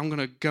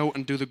gonna go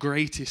and do the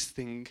greatest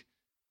thing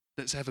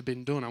that's ever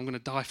been done. I'm going to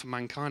die for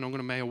mankind. I'm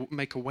going to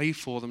make a way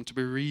for them to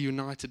be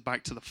reunited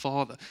back to the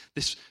Father.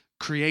 This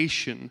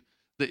creation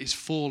that is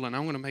fallen,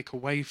 I'm going to make a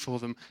way for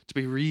them to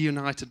be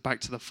reunited back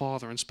to the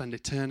Father and spend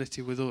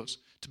eternity with us,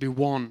 to be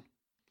one,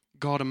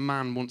 God and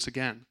man once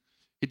again.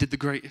 He did the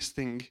greatest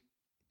thing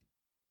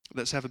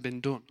that's ever been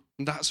done.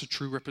 And that's a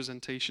true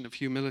representation of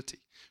humility.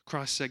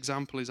 Christ's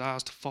example is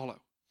ours to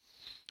follow.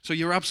 So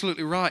you're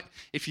absolutely right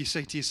if you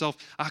say to yourself,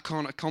 I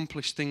can't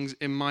accomplish things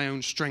in my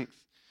own strength,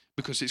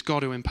 because it's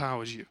God who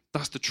empowers you.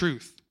 That's the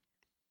truth.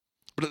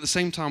 But at the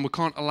same time, we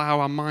can't allow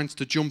our minds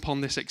to jump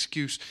on this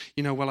excuse,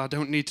 I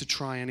don't need to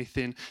try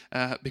anything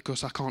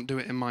because I can't do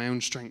it in my own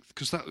strength.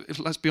 Because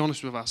let's be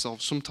honest with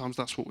ourselves, sometimes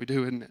that's what we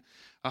do, isn't it?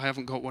 I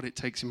haven't got what it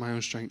takes in my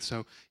own strength,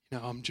 so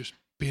I'm just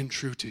being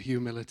true to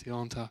humility,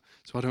 aren't I?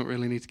 So I don't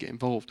really need to get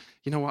involved.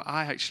 You know what?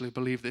 I actually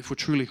believe that if we're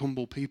truly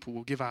humble people,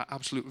 we'll give our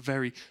absolute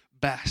very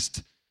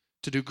best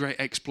to do great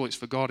exploits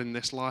for God in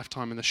this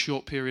lifetime, in the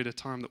short period of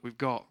time that we've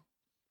got.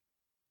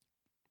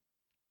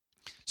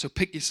 So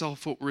pick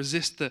yourself up,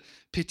 resist the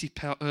pity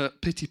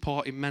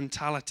party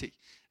mentality,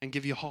 and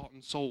give your heart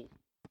and soul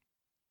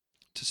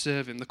to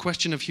serve him. The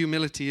question of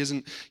humility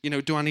isn't,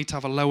 do I need to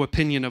have a low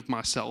opinion of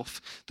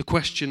myself? The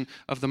question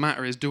of the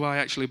matter is, do I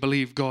actually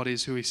believe God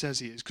is who he says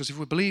he is? Because if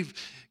we believe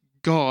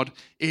God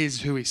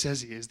is who he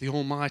says he is, the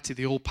almighty,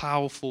 the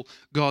all-powerful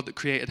God that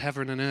created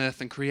heaven and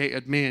earth and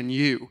created me and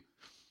you,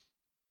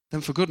 then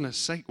for goodness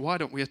sake, why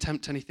don't we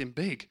attempt anything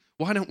big?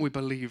 Why don't we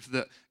believe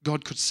that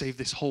God could save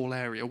this whole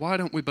area? Why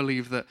don't we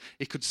believe that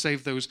he could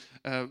save those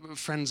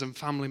friends and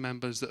family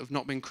members that have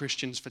not been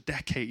Christians for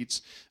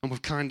decades and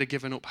we've kind of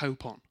given up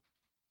hope on?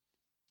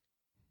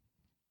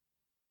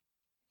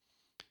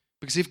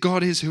 Because if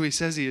God is who he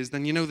says he is,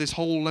 then you know this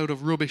whole load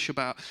of rubbish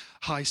about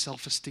high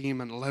self-esteem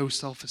and low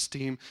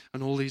self-esteem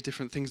and all these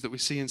different things that we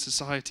see in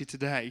society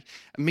today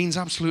means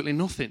absolutely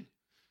nothing.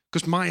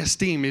 Because my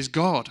esteem is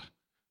God.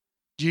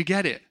 Do you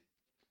get it?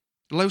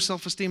 Low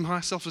self-esteem,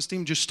 high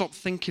self-esteem, just stop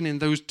thinking in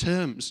those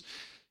terms.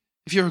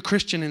 If you're a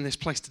Christian in this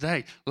place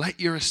today, let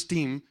your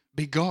esteem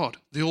be God,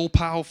 the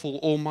all-powerful,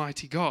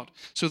 almighty God.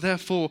 So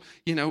therefore,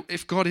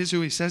 if God is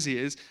who he says he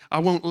is, I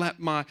won't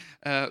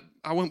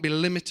be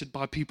limited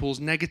by people's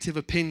negative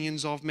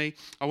opinions of me.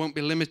 I won't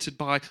be limited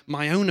by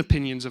my own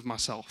opinions of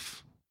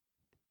myself.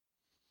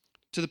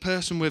 To the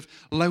person with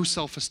low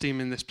self-esteem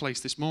in this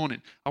place this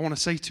morning, I want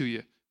to say to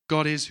you,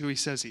 God is who he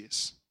says he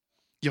is.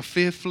 You're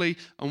fearfully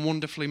and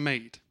wonderfully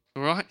made,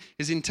 all right?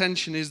 His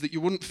intention is that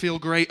you wouldn't feel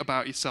great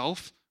about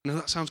yourself. Now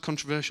that sounds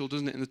controversial,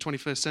 doesn't it, in the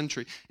 21st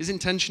century? His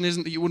intention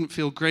isn't that you wouldn't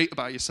feel great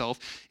about yourself.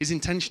 His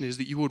intention is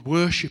that you would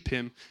worship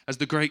him as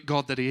the great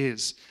God that he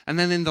is. And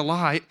then in the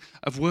light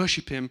of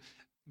worship him,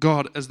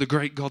 God as the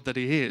great God that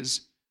he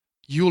is,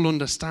 you'll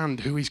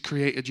understand who he's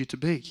created you to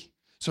be.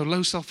 So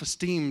low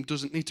self-esteem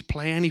doesn't need to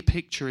play any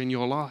picture in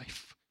your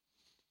life.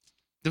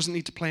 Doesn't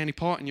need to play any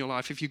part in your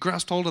life. If you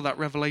grasped hold of that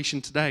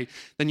revelation today,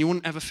 then you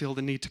wouldn't ever feel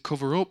the need to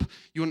cover up.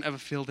 You wouldn't ever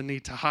feel the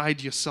need to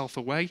hide yourself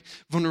away.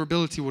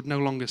 Vulnerability would no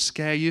longer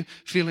scare you.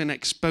 Feeling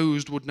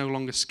exposed would no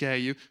longer scare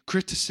you.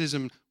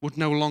 Criticism would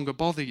no longer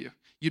bother you.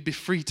 You'd be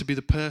free to be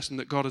the person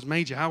that God has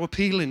made you. How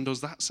appealing does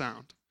that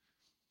sound?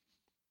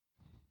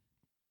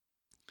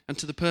 And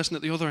to the person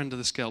at the other end of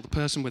the scale, the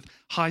person with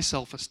high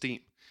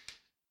self-esteem,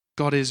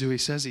 God is who he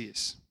says he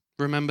is.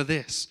 Remember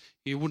this,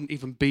 you wouldn't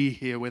even be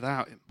here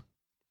without him.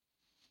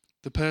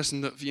 The person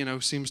that,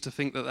 seems to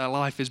think that their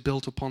life is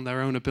built upon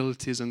their own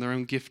abilities and their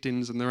own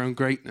giftings and their own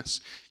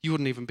greatness, you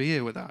wouldn't even be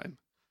here without him.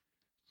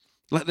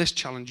 Let this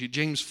challenge you.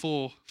 James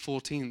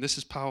 4:14, this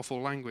is powerful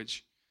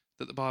language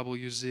that the Bible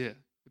uses here.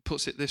 It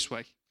puts it this way.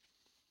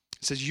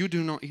 It says, you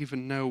do not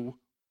even know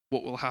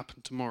what will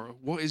happen tomorrow.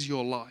 What is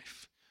your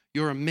life?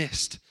 You're a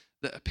mist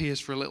that appears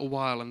for a little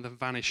while and then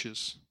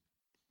vanishes.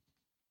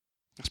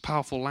 That's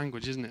powerful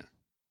language, isn't it?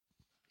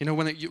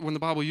 When the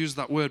Bible uses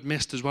that word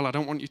mist as well, I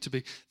don't want you to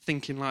be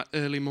thinking like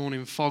early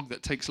morning fog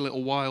that takes a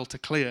little while to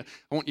clear.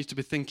 I want you to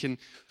be thinking,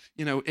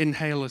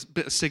 inhale a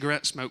bit of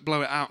cigarette smoke,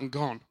 blow it out and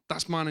gone.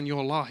 That's mine and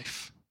your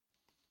life.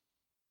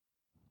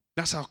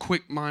 That's how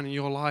quick mine and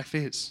your life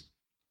is.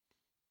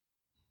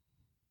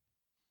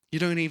 You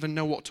don't even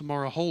know what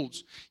tomorrow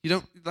holds.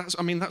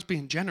 That's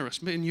being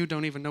generous. Me and you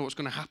don't even know what's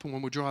going to happen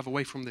when we drive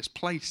away from this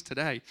place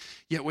today.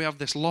 Yet we have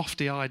this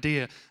lofty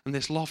idea and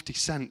this lofty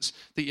sense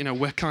that,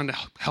 we're kind of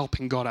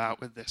helping God out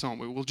with this, aren't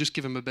we? We'll just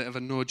give him a bit of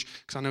a nudge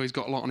because I know he's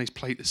got a lot on his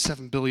plate. There's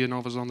 7 billion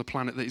of us on the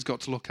planet that he's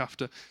got to look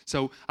after.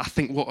 So I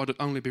think what would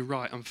only be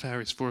right and fair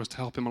is for us to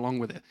help him along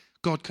with it.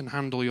 God can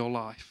handle your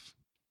life.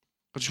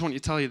 I just want to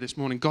tell you this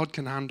morning, God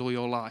can handle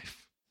your life.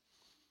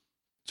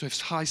 So if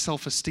high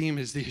self-esteem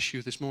is the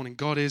issue this morning,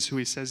 God is who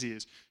he says he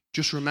is.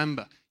 Just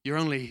remember, you're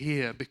only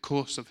here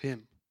because of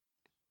him.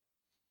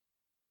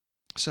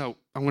 So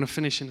I'm going to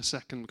finish in a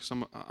second because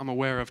I'm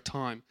aware of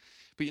time.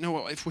 But you know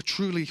what? If we're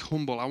truly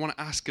humble, I want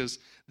to ask us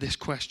this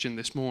question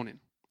this morning.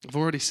 I've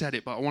already said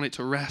it, but I want it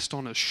to rest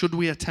on us. Should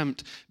we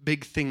attempt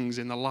big things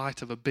in the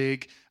light of a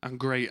big and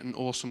great and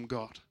awesome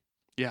God?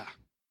 Yeah,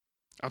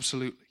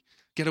 absolutely.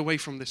 Get away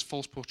from this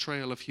false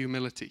portrayal of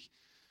humility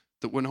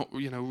that we're not,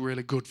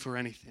 really good for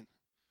anything.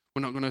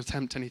 We're not going to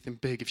attempt anything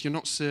big. If you're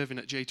not serving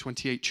at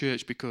J28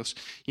 Church because,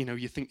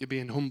 you think you're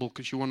being humble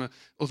because you want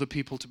other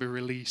people to be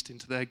released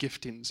into their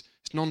giftings,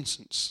 it's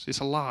nonsense. It's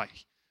a lie.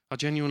 I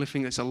genuinely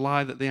think it's a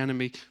lie that the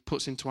enemy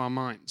puts into our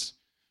minds.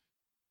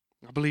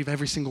 I believe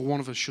every single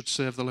one of us should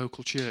serve the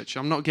local church.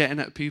 I'm not getting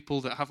at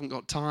people that haven't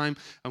got time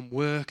and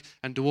work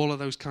and do all of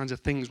those kinds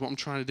of things. What I'm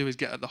trying to do is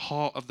get at the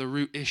heart of the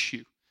root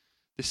issue,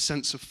 this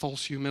sense of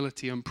false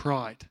humility and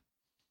pride.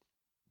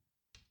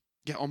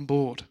 Get on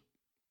board.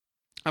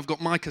 I've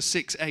got Micah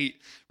 6:8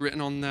 written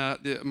on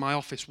my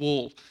office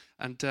wall.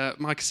 And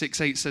Micah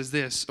 6:8 says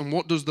this, and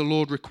what does the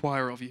Lord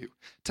require of you?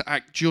 To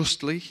act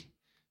justly,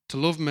 to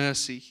love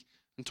mercy,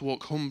 and to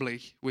walk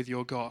humbly with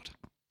your God.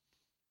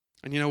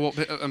 And you know what?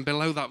 And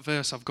below that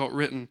verse, I've got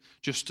written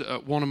just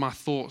one of my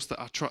thoughts that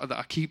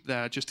I keep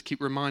there just to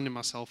keep reminding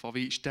myself of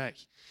each day.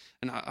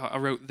 And I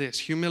wrote this,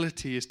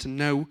 humility is to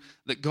know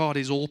that God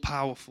is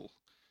all-powerful.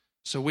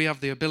 So we have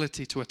the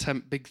ability to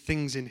attempt big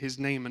things in his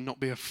name and not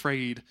be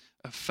afraid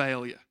of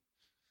failure.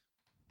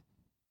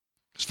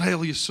 Because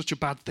failure is such a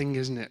bad thing,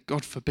 isn't it?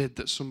 God forbid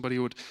that somebody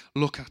would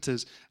look at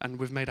us and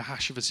we've made a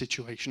hash of a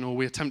situation, or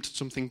we attempted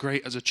something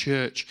great as a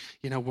church,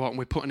 and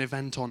we put an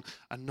event on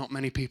and not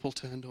many people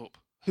turned up.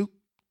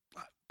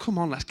 Come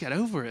on, let's get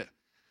over it.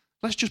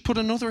 Let's just put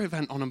another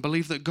event on and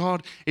believe that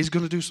God is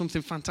going to do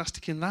something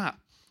fantastic in that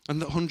and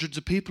that hundreds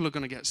of people are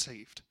going to get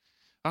saved.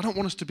 I don't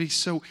want us to be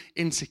so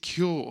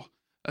insecure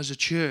as a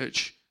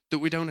church that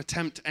we don't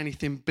attempt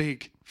anything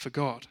big for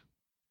God.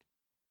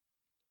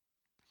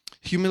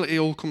 Humility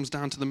all comes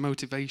down to the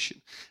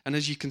motivation. And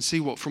as you can see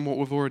from what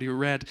we've already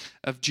read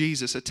of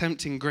Jesus,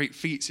 attempting great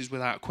feats is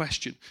without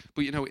question.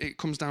 But it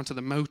comes down to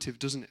the motive,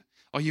 doesn't it?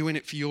 Are you in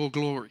it for your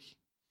glory?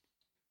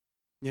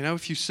 You know,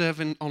 if you're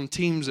serving on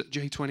teams at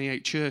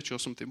J28 Church or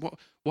something,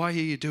 why are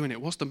you doing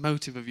it? What's the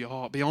motive of your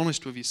heart? Be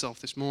honest with yourself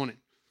this morning.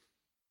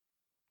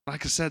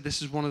 Like I said,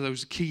 this is one of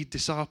those key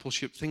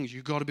discipleship things.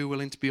 You've got to be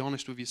willing to be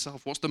honest with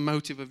yourself. What's the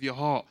motive of your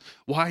heart?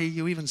 Why are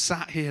you even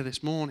sat here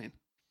this morning?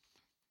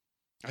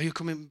 Are you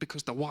coming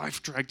because the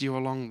wife dragged you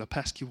along, the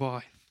pesky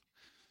wife?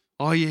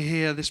 Are you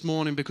here this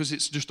morning because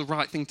it's just the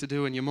right thing to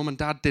do and your mum and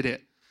dad did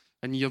it?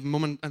 And your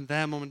mum and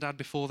their mum and dad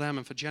before them,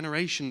 and for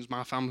generations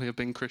my family have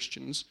been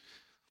Christians.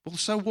 Well,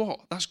 so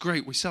what? That's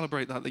great. We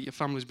celebrate that your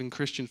family's been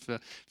Christian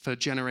for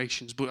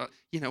generations. But,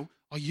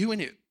 are you in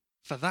it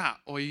for that,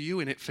 or are you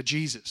in it for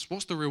Jesus?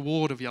 What's the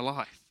reward of your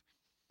life?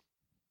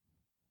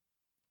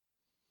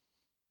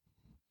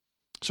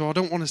 So I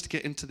don't want us to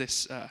get into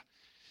this,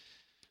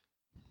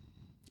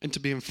 into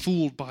being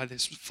fooled by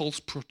this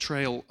false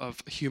portrayal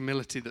of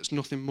humility that's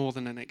nothing more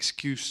than an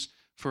excuse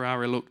for our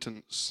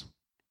reluctance.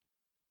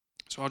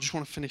 So I just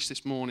want to finish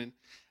this morning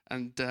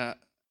and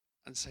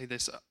say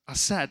this. I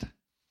said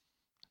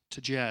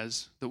to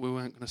Jez that we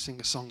weren't going to sing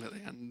a song at the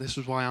end. This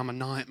is why I'm a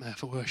nightmare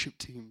for worship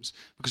teams,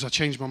 because I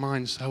change my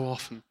mind so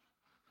often.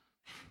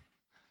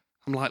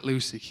 I'm like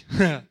Lucy.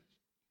 I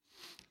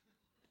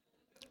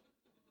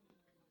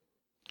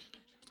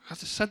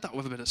just said that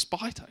with a bit of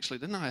spite, actually,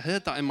 didn't I? I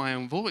heard that in my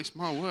own voice.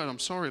 My word, I'm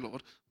sorry,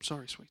 Lord. I'm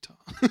sorry, sweetheart.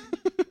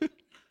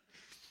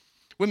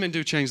 Women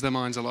do change their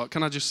minds a lot.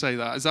 Can I just say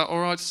that? Is that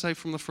all right to say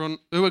from the front?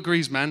 Who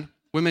agrees, men?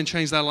 Women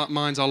change their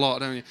minds a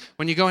lot, don't you?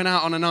 When you're going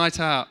out on a night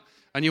out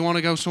and you want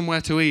to go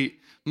somewhere to eat,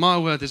 my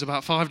word, there's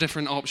about 5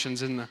 different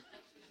options in there.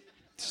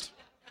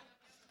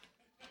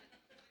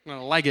 I'm going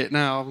to leg it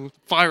now.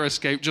 Fire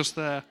escape just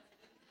there.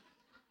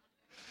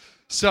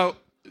 So,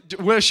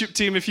 worship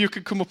team, if you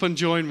could come up and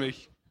join me.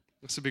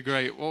 This would be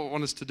great. What I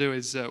want us to do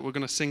is we're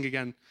going to sing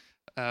again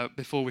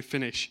before we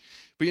finish.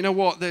 But you know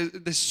what?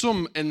 There's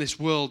some in this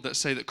world that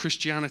say that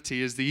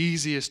Christianity is the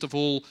easiest of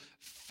all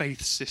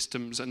faith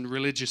systems and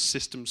religious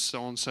systems,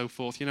 so on and so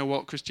forth. You know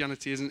what?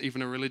 Christianity isn't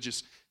even a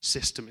religious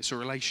system. It's a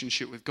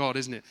relationship with God,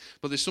 isn't it?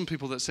 But there's some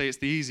people that say it's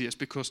the easiest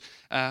because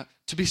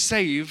to be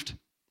saved,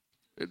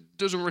 it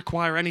doesn't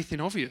require anything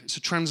of you. It's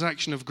a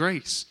transaction of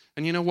grace.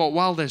 And you know what?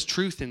 While there's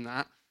truth in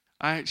that,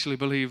 I actually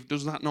believe,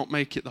 does that not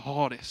make it the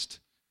hardest?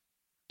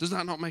 Does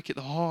that not make it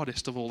the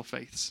hardest of all the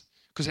faiths?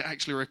 Because it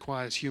actually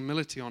requires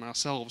humility on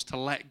ourselves to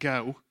let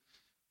go.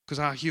 Because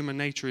our human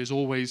nature is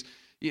always,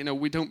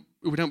 we don't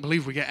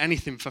believe we get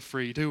anything for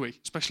free, do we?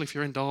 Especially if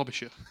you're in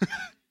Derbyshire.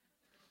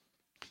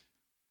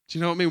 Do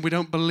you know what I mean? We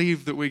don't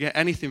believe that we get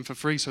anything for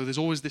free. So there's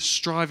always this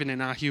striving in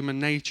our human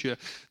nature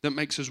that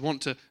makes us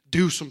want to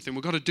do something.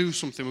 We've got to do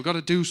something. We've got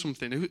to do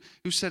something.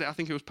 Who said it? I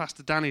think it was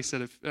Pastor Danny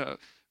said it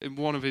in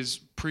one of his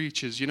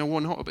preachers.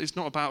 It's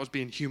not about us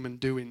being human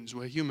doings.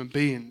 We're human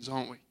beings,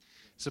 aren't we?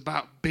 It's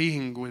about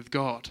being with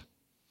God.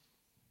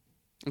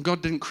 And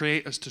God didn't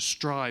create us to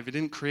strive. He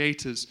didn't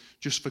create us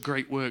just for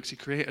great works. He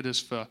created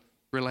us for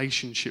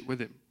relationship with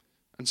him.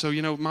 And so,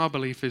 my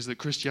belief is that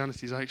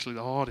Christianity is actually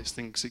the hardest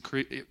thing because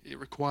it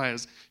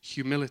requires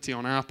humility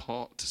on our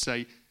part to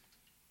say,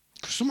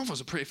 because some of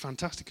us are pretty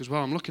fantastic as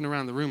well. I'm looking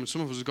around the room and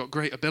some of us have got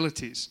great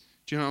abilities.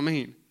 Do you know what I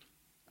mean?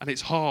 And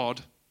it's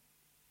hard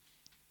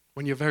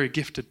when you're a very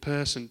gifted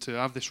person to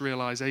have this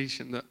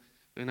realization that,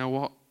 you know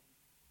what?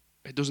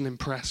 It doesn't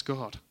impress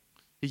God.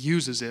 He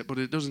uses it, but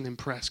it doesn't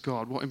impress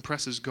God. What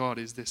impresses God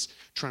is this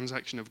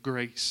transaction of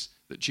grace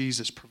that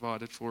Jesus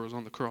provided for us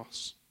on the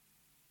cross.